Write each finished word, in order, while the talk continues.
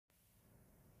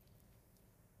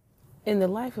In the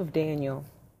life of Daniel,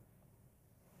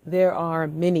 there are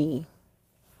many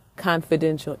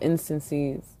confidential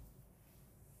instances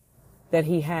that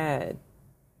he had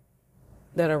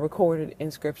that are recorded in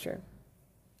Scripture.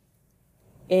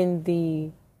 In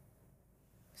the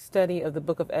study of the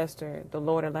book of Esther, the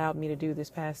Lord allowed me to do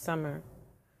this past summer,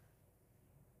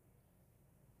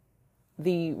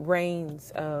 the reigns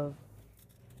of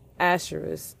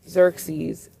Ahasuerus,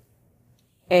 Xerxes,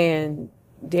 and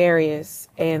Darius,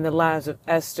 and the lives of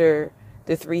Esther,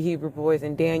 the three Hebrew boys,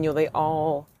 and Daniel, they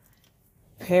all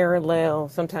parallel.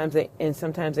 Sometimes they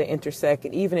intersect,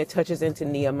 and even it touches into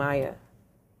Nehemiah.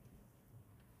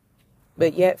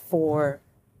 But yet for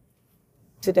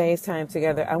today's time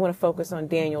together, I want to focus on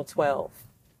Daniel 12.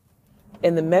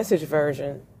 In the Message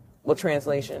version,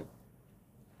 translation,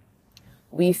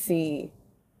 we see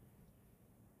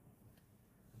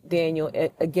Daniel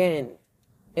again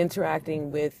interacting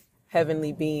with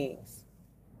heavenly beings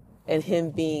and him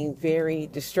being very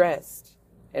distressed,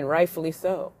 and rightfully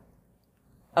so,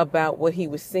 about what he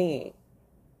was seeing.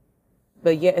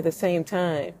 But yet at the same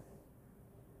time,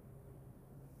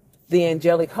 the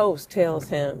angelic host tells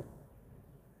him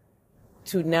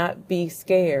to not be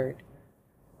scared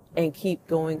and keep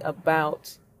going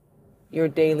about your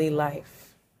daily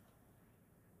life.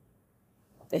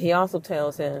 And he also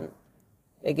tells him,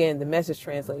 again, the Message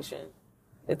translation,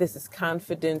 that this is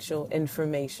confidential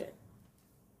information.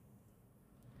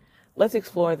 Let's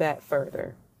explore that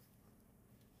further.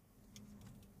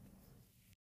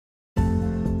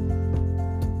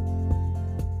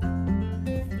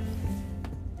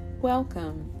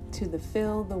 Welcome to the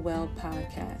Fill the Well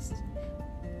podcast.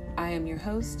 I am your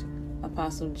host,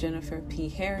 Apostle Jennifer P.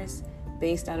 Harris,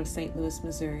 based out of St. Louis,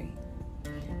 Missouri.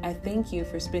 I thank you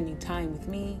for spending time with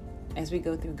me as we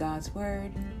go through God's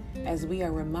Word, as we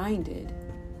are reminded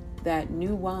that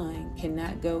new wine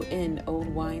cannot go in old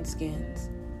wineskins,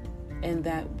 and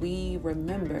that we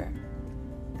remember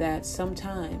that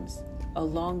sometimes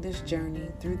along this journey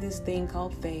through this thing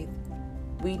called faith,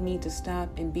 we need to stop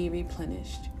and be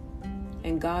replenished.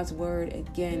 And God's Word,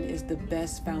 again, is the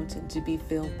best fountain to be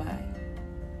filled by.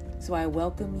 So I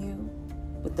welcome you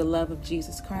with the love of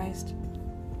Jesus Christ,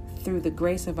 through the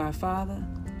grace of our Father,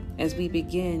 as we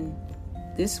begin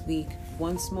this week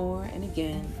once more and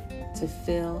again to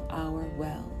fill our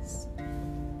wells.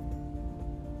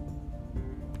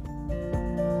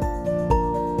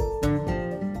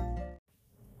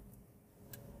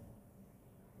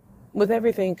 With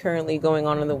everything currently going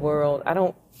on in the world, I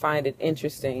don't find it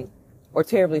interesting or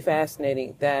terribly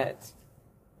fascinating that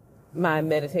my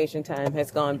meditation time has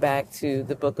gone back to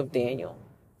the book of Daniel.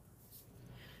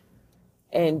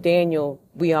 And Daniel,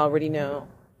 we already know,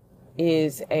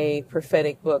 is a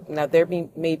prophetic book. Now,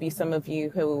 may be some of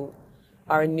you who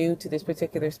are new to this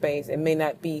particular space and may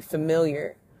not be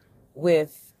familiar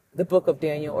with the book of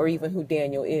Daniel or even who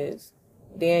Daniel is.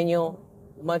 Daniel,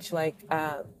 much like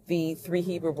the three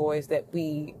Hebrew boys that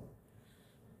we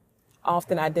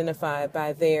often identify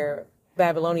by their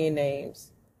Babylonian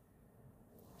names,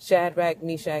 Shadrach,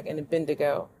 Meshach, and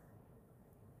Abednego.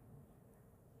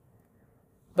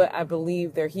 But I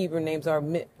believe their Hebrew names are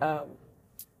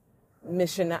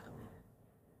Mishaniah,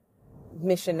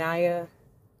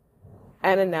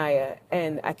 Ananiah,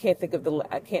 and I can't think of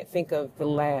the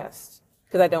last,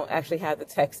 because I don't actually have the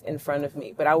text in front of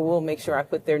me. But I will make sure I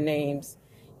put their names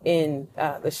in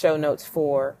the show notes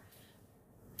for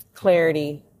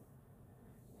clarity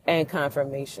and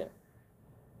confirmation.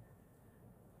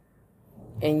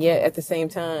 And yet, at the same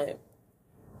time,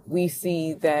 we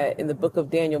see that in the book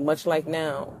of Daniel, much like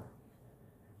now,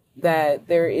 that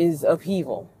there is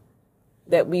upheaval,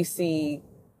 that we see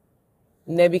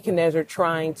Nebuchadnezzar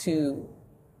trying to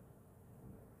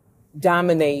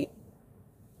dominate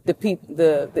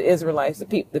the Israelites,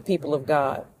 the people of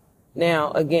God.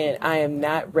 Now, again, I am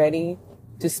not ready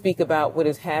to speak about what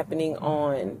is happening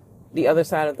on the other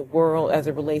side of the world as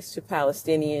it relates to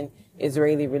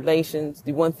Palestinian-Israeli relations.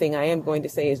 The one thing I am going to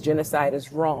say is genocide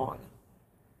is wrong.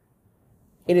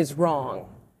 It is wrong.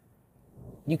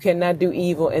 You cannot do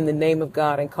evil in the name of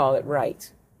God and call it right.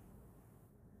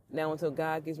 Now, until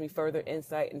God gives me further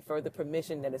insight and further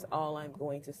permission, that is all I'm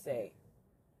going to say.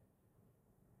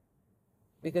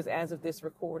 Because as of this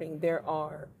recording, there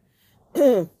are,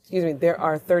 there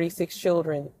are 36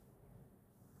 children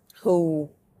who,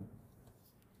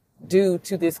 due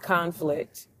to this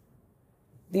conflict,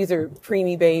 these are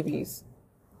preemie babies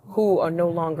who are no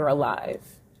longer alive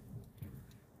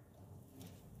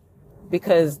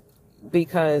because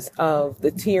of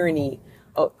the tyranny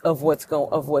of what's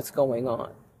going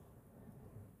on.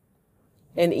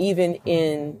 And even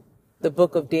in the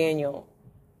book of Daniel,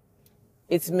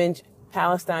 it's mentioned,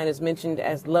 Palestine is mentioned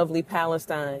as lovely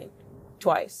Palestine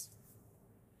twice.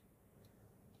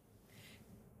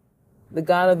 The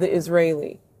God of the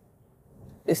Israeli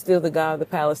is still the God of the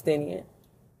Palestinian.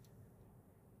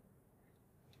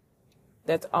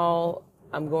 That's all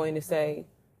I'm going to say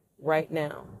right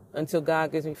now until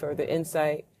God gives me further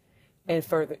insight and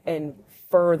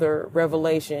further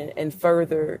revelation and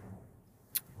further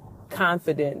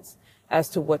confidence as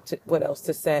to what else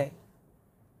to say.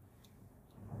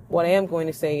 What I am going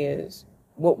to say is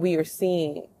what we are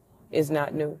seeing is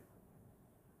not new.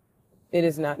 It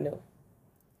is not new.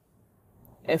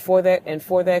 And for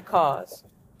that cause,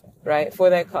 right? For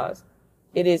that cause,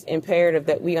 it is imperative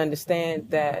that we understand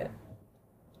that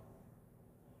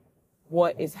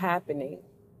what is happening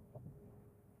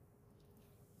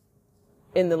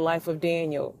in the life of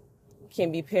Daniel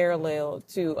can be paralleled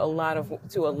to a lot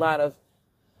of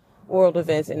world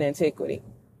events in antiquity.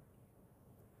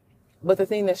 But the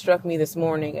thing that struck me this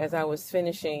morning as I was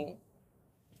finishing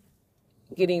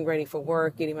getting ready for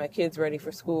work, getting my kids ready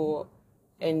for school,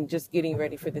 and just getting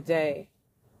ready for the day,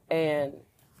 and,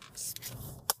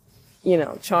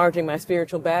 charging my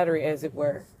spiritual battery, as it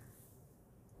were,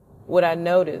 what I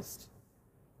noticed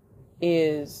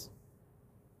is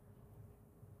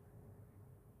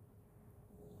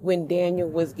when Daniel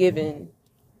was given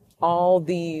all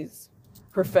these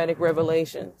prophetic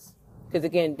revelations, because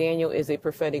again, Daniel is a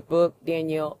prophetic book.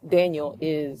 Daniel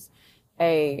is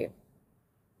a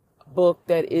book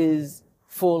that is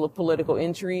full of political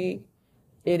intrigue.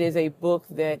 It is a book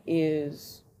that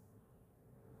is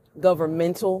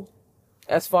governmental,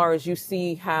 as far as you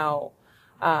see how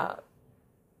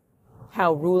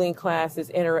ruling classes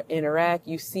interact.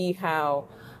 You see how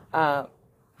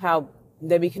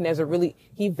Nebuchadnezzar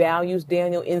he values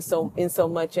Daniel in so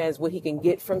much as what he can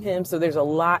get from him. So there's a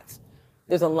lot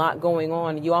going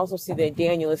on. You also see that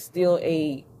Daniel is still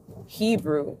a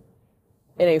Hebrew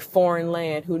in a foreign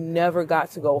land who never got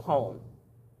to go home.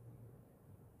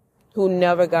 But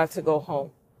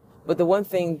the one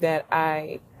thing that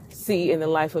I see in the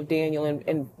life of Daniel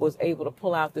and was able to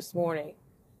pull out this morning,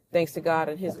 thanks to God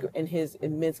and his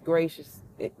immense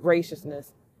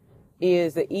graciousness,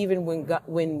 is that even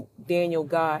when Daniel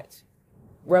got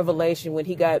revelation, when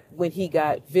he got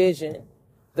vision,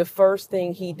 the first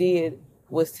thing he did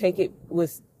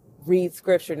was read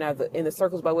scripture. Now, in the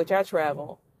circles by which I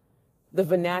travel, the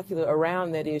vernacular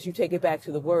around that is you take it back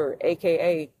to the word,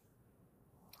 aka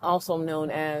also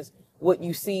known as what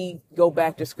you see, go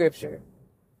back to scripture.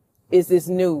 Is this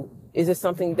new? Is this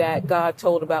something that God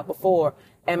told about before?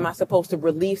 Am I supposed to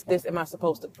release this? Am I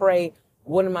supposed to pray?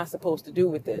 What am I supposed to do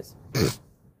with this?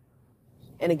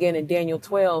 And again, in Daniel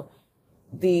 12,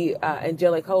 the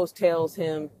angelic host tells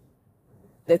him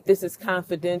that this is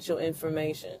confidential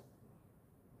information.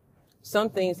 Some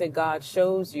things that God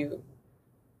shows you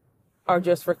are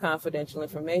just for confidential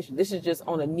information. This is just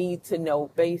on a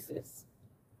need-to-know basis.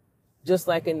 Just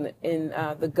like in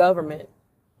the government,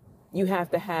 you have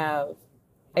to have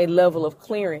a level of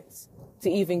clearance to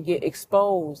even get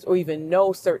exposed or even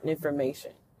know certain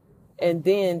information. And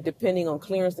then depending on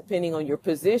clearance, depending on your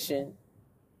position,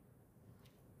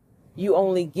 you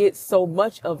only get so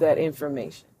much of that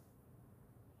information.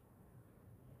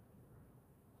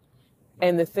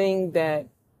 And the thing that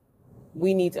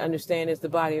we need to understand as the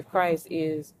body of Christ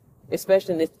is,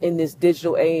 especially in this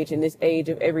digital age, in this age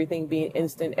of everything being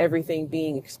instant, everything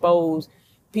being exposed,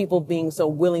 people being so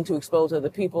willing to expose other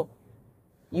people,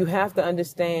 you have to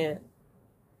understand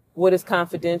what is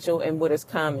confidential and what is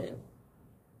common.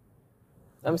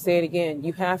 I'm saying it again.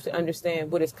 You have to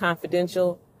understand what is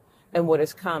confidential and what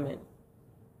is common.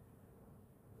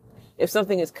 If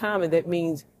something is common, that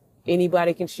means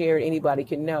anybody can share it, anybody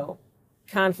can know.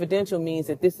 Confidential means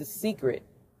that this is secret.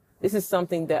 This is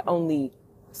something that only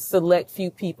select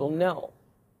few people know.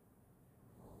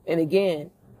 And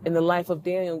again, in the life of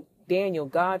Daniel,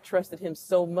 God trusted him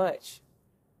so much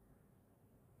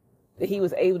that he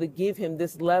was able to give him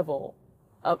this level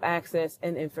of access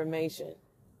and information.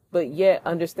 But yet,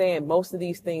 understand, most of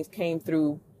these things came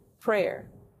through prayer,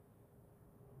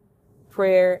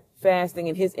 fasting,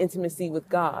 and his intimacy with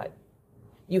God.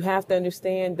 You have to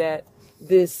understand that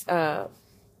this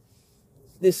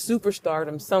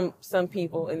superstardom some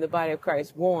people in the body of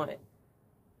Christ want,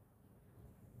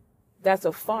 that's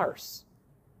a farce.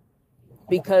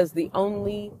 Because the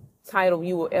only title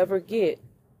you will ever get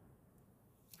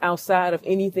outside of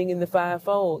anything in the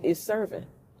fivefold is servant.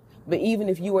 But even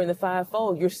if you were in the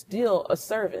fivefold, you're still a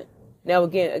servant. Now,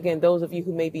 again, those of you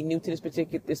who may be new to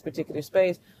this particular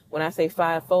space, when I say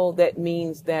fivefold, that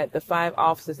means that the 5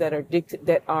 offices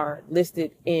that are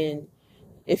listed in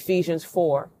Ephesians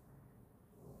 4,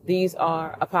 These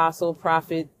are apostle,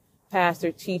 prophet,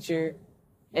 pastor, teacher,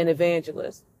 and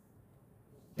evangelist.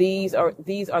 These are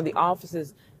the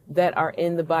offices that are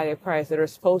in the body of Christ that are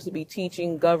supposed to be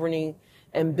teaching, governing,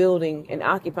 and building and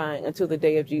occupying until the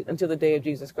day of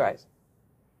Jesus Christ.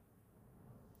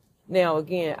 Now,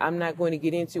 again, I'm not going to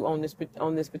get into on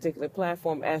this particular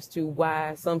platform as to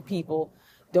why some people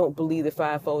don't believe the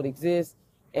fivefold exists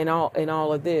and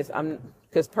all of this.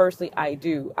 Because personally, I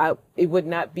do. It would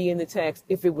not be in the text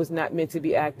if it was not meant to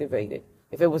be activated,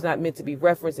 if it was not meant to be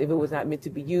referenced, if it was not meant to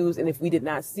be used, and if we did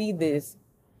not see this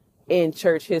in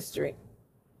church history.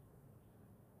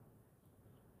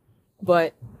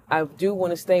 But I do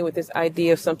want to stay with this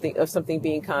idea of something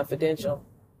being confidential.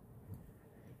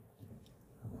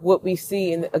 What we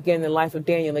see in the life of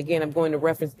Daniel, again, I'm going to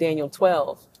reference Daniel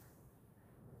 12.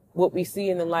 What we see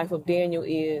in the life of Daniel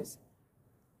is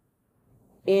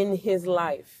in his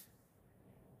life,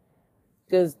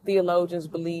 because theologians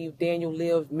believe Daniel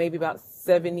lived maybe about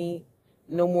 70,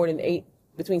 no more than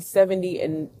between 70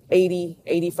 and 80,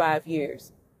 85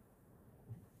 years.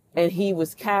 And he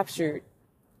was captured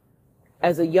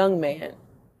as a young man.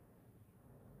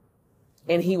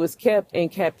 And he was kept in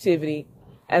captivity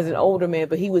as an older man,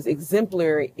 but he was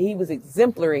exemplary. He was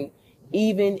exemplary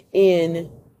even in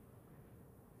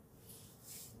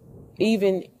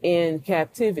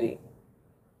captivity.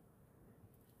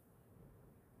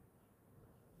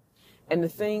 And the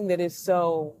thing that is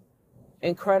so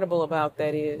incredible about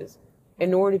that is,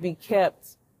 in order to be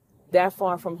kept that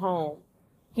far from home,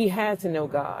 he had to know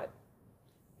God.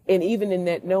 And even in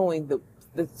that knowing,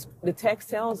 the text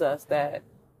tells us that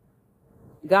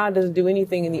God doesn't do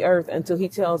anything in the earth until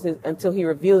he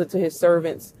reveals it to his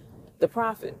servants, the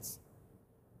prophets.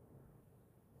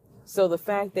 So the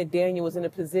fact that Daniel was in a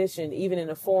position, even in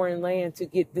a foreign land, to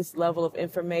get this level of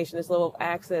information, this level of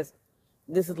access,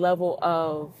 this level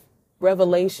of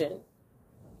revelation,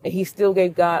 and he still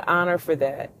gave God honor for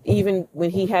that, even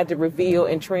when he had to reveal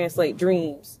and translate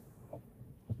dreams,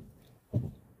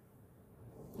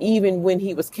 even when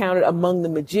he was counted among the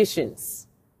magicians.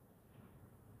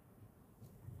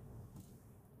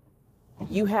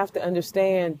 You have to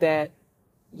understand that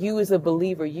you as a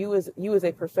believer, you as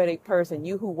a prophetic person,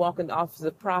 you who walk in the office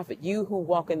of prophet, you who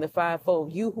walk in the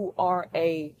fivefold, you who are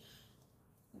a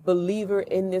believer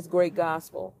in this great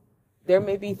gospel, there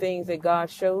may be things that God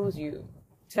shows you,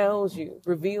 tells you,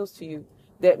 reveals to you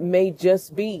that may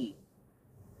just be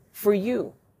for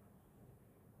you.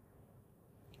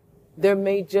 There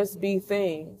may just be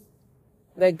things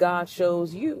that God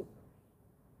shows you.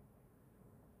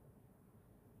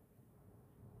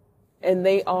 And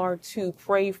they are to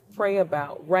pray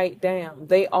about, write down.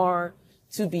 They are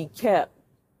to be kept,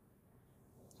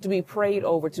 to be prayed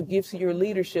over, to give to your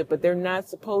leadership, but they're not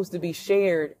supposed to be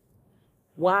shared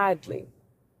widely.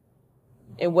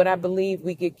 And what I believe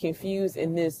we get confused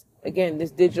in this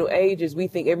digital age is we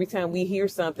think every time we hear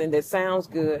something that sounds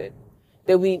good,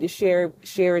 that we need to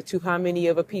share it to how many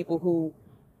other people who,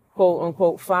 quote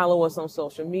unquote, follow us on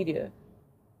social media.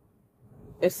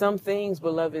 And some things,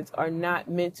 beloveds, are not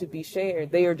meant to be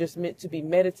shared. They are just meant to be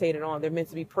meditated on. They're meant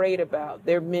to be prayed about.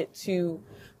 They're meant to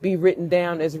be written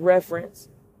down as reference.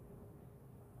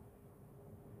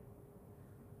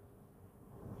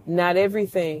 Not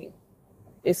everything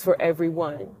is for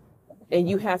everyone. And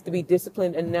you have to be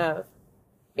disciplined enough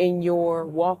in your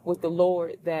walk with the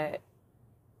Lord that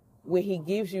when he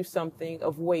gives you something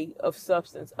of weight, of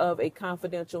substance, of a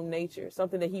confidential nature,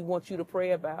 something that he wants you to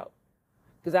pray about.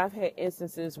 Because I've had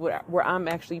instances where I'm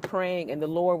actually praying and the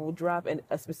Lord will drop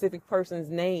a specific person's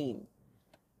name,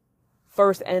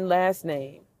 first and last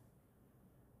name,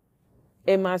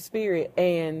 in my spirit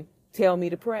and tell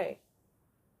me to pray.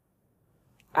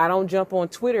 I don't jump on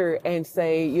Twitter and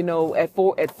say, at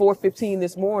 4:15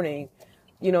 this morning,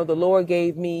 the Lord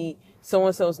gave me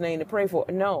so-and-so's name to pray for.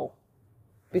 No,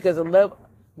 because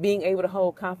being able to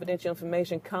hold confidential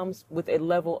information comes with a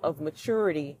level of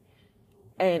maturity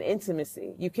and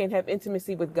intimacy. You can't have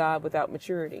intimacy with God without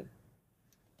maturity.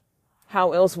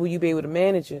 How else will you be able to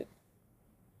manage it?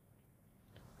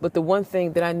 But the one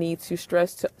thing that I need to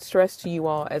stress to you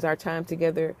all as our time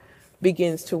together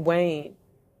begins to wane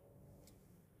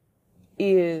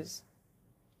is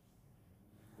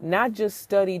not just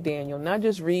study Daniel, not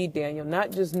just read Daniel,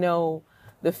 not just know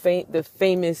the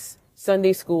famous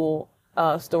Sunday school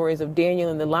stories of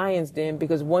Daniel in the lion's den,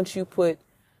 because once you put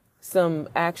some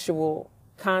actual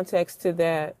context to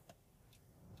that,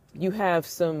 you have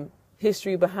some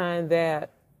history behind that.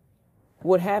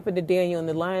 What happened to Daniel in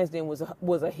the lion's den was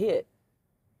a hit.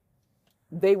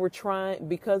 They were trying,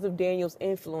 because of Daniel's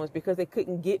influence, because they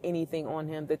couldn't get anything on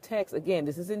him. The text, again,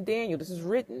 this is in Daniel, this is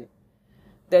written.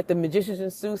 that the magicians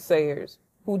and soothsayers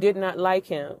who did not like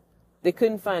him, they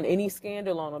couldn't find any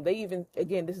scandal on him. They even,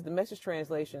 again, this is the Message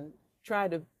translation,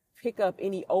 tried to pick up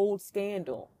any old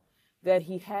scandal that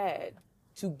he had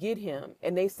to get him.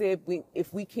 And they said,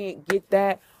 if we can't get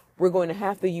that, we're going to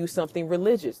have to use something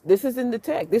religious. This is in the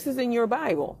text. This is in your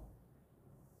Bible.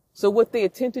 So what they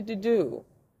attempted to do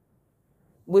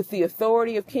with the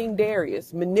authority of King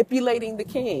Darius, manipulating the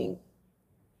king,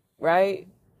 right?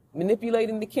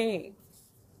 Manipulating the king.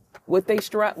 What they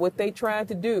tried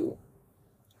to do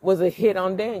was a hit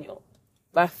on Daniel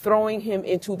by throwing him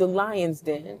into the lion's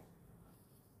den.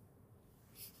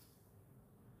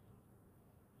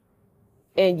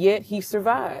 And yet he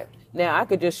survived. Now, I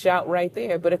could just shout right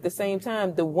there, but at the same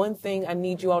time, the one thing I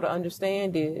need you all to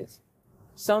understand is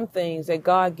some things that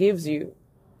God gives you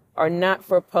are not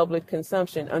for public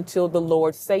consumption until the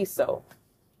Lord say so.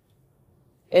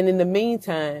 And in the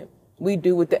meantime, we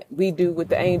do what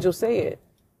the angel said.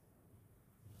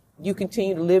 You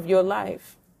continue to live your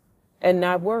life and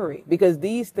not worry, because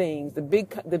these things, the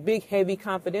big, heavy,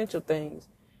 confidential things,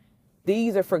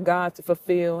 these are for God to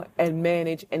fulfill and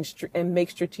manage and make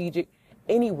strategic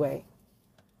anyway.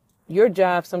 Your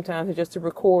job sometimes is just to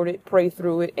record it, pray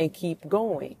through it, and keep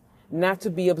going, not to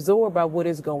be absorbed by what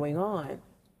is going on.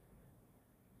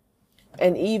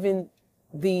 And even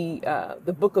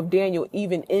the book of Daniel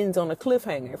even ends on a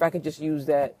cliffhanger. If I could just use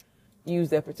that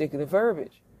particular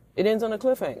verbiage, it ends on a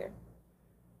cliffhanger.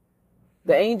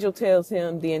 The angel tells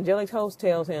him, the angelic host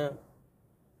tells him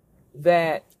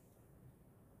that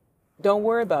don't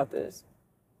worry about this.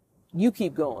 You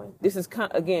keep going. This is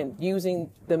again using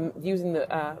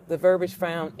the verbiage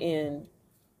found in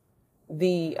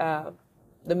the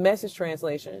Message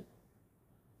translation.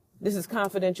 This is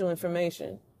confidential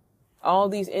information. All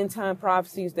these end time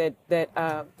prophecies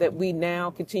that we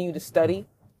now continue to study.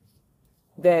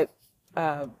 That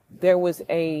there was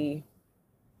a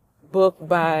book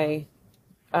by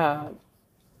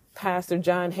Pastor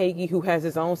John Hagee, who has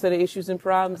his own set of issues and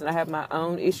problems, and I have my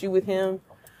own issue with him.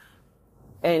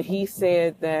 And he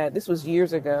said that this was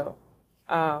years ago,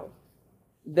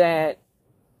 that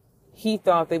he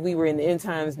thought that we were in the end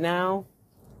times now.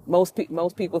 Most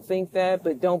people think that,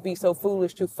 but don't be so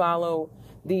foolish to follow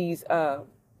these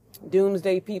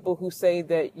doomsday people who say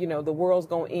that, the world's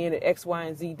going to end at X, Y,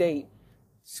 and Z date.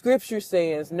 Scripture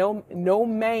says no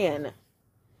man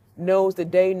knows the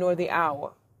day nor the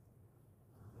hour.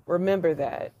 Remember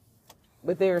that.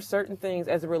 But there are certain things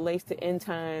as it relates to end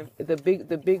time. The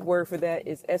big word for that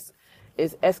is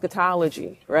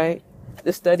eschatology, right?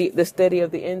 The study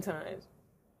of the end times.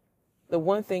 The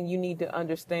one thing you need to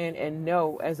understand and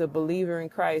know as a believer in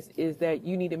Christ is that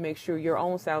you need to make sure your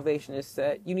own salvation is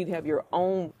set. You need to have your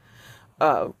own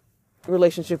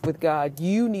relationship with God.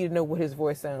 You need to know what his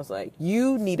voice sounds like.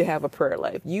 You need to have a prayer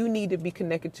life. You need to be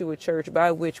connected to a church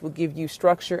by which will give you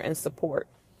structure and support.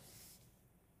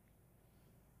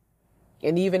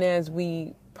 And even as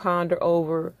we ponder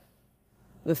over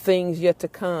the things yet to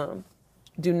come,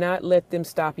 do not let them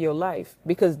stop your life,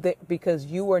 because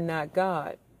you are not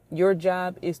God. Your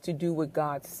job is to do what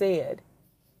God said.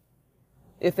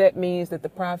 If that means that the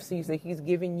prophecies that he's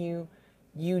given you,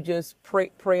 you just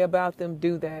pray about them,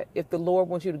 do that. If the Lord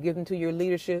wants you to give them to your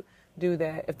leadership, do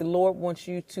that. If the Lord wants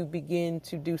you to begin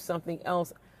to do something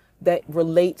else that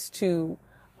relates to,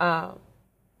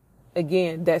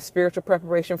 again, that spiritual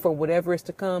preparation for whatever is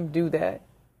to come, do that.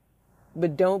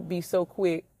 But don't be so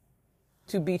quick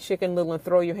to be Chicken Little and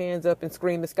throw your hands up and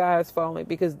scream the sky is falling,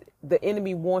 because the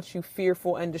enemy wants you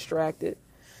fearful and distracted.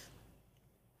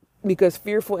 Because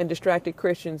fearful and distracted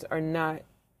Christians are not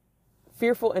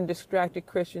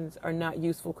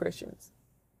useful Christians.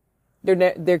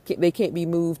 They can't be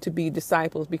moved to be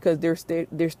disciples because they're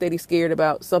steady scared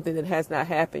about something that has not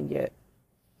happened yet,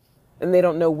 and they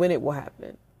don't know when it will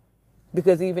happen.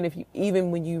 Because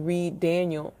even when you read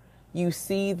Daniel, you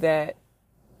see that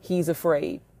he's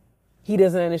afraid. He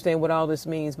doesn't understand what all this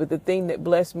means. But the thing that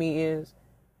blessed me is,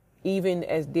 even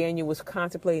as Daniel was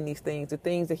contemplating these things, the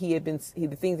things that he'd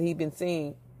been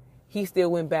seeing, he still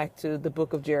went back to the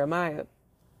book of Jeremiah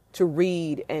to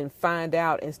read and find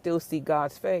out and still see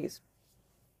God's face.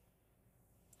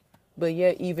 But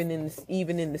yet, even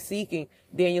in the seeking,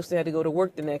 Daniel still had to go to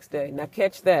work the next day. Now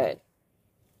catch that.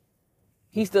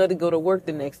 He still had to go to work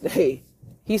the next day.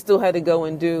 He still had to go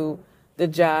and do the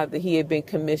job that he had been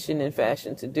commissioned and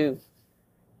fashioned to do,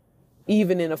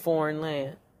 even in a foreign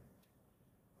land.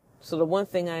 So the one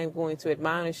thing I am going to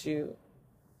admonish you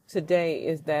today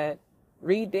is that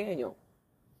read Daniel.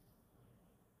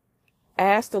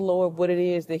 Ask the Lord what it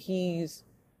is that he's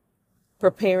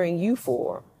preparing you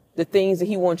for, the things that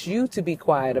he wants you to be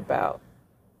quiet about.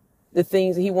 the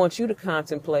things that he wants you to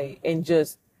contemplate and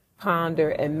just ponder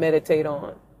and meditate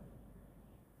on.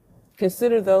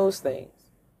 Consider those things.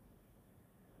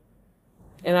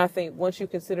 And I think once you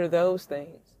consider those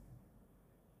things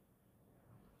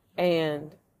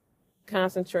and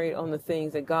concentrate on the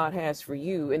things that God has for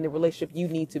you and the relationship you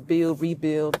need to build,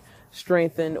 rebuild,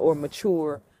 strengthen, or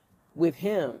mature with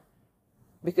him.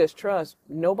 Because trust,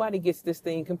 nobody gets this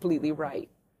thing completely right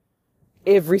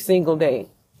every single day.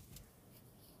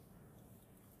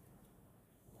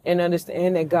 And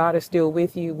understand that God is still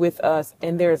with you, with us,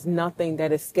 and there's nothing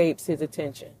that escapes his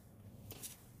attention.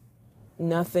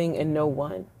 Nothing and no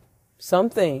one. Some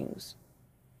things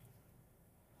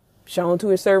shown to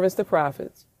his servants, the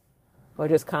prophets, or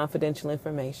just confidential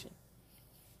information.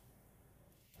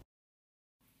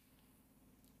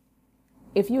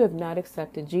 If you have not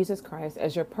accepted Jesus Christ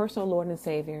as your personal Lord and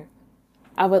Savior,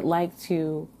 I would like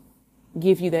to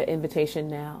give you that invitation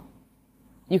now.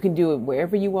 You can do it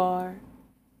wherever you are,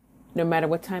 no matter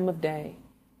what time of day.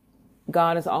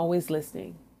 God is always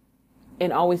listening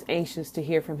and always anxious to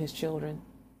hear from his children.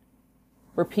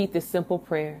 Repeat this simple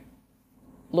prayer.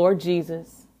 Lord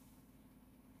Jesus,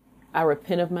 I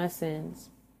repent of my sins.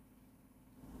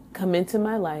 Come into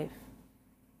my life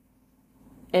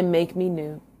and make me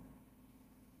new.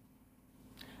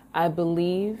 I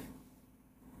believe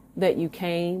that you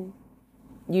came,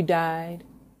 you died,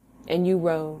 and you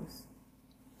rose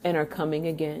and are coming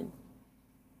again.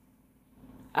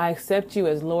 I accept you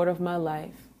as Lord of my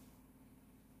life.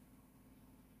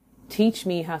 Teach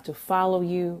me how to follow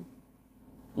you,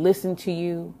 listen to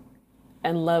you,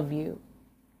 and love you.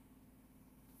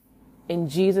 In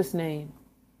Jesus' name,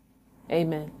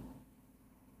 amen.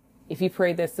 If you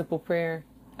prayed that simple prayer,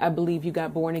 I believe you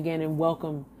got born again and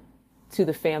welcome to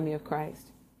the family of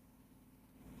Christ.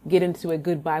 Get into a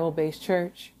good Bible-based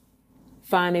church.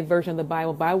 Find a version of the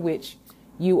Bible by which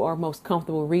you are most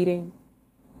comfortable reading,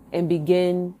 and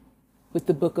begin with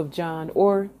the book of John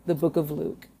or the book of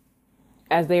Luke,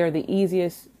 as they are the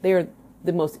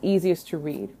most easiest to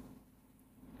read.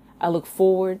 I look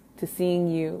forward to seeing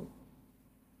you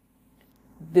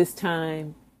this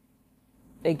time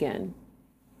again.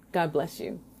 God bless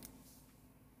you.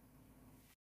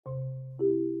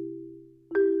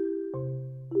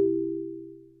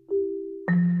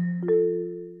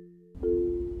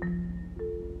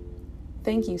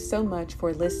 Thank you so much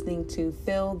for listening to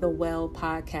Fill the Well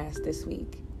podcast this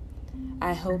week.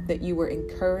 I hope that you were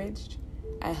encouraged.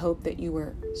 I hope that you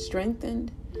were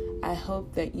strengthened. I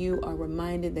hope that you are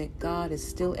reminded that God is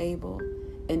still able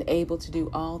and able to do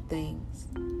all things.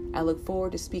 I look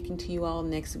forward to speaking to you all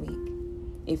next week.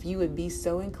 If you would be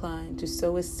so inclined to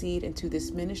sow a seed into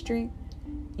this ministry,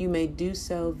 you may do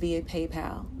so via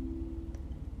PayPal.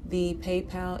 The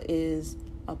PayPal is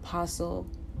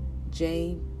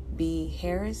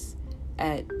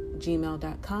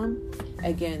apostlejbharris@gmail.com.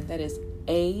 Again, that is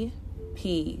APOSTLE,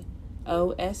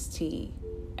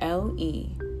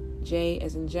 J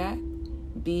as in Jack,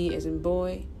 B as in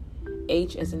boy,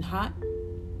 H as in hot,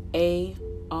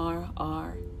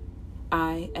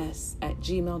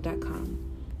 ARRIS@gmail.com.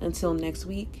 Until next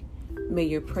week, may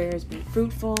your prayers be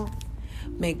fruitful,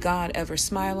 may God ever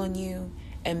smile on you,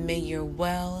 and may your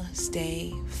well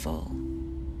stay full.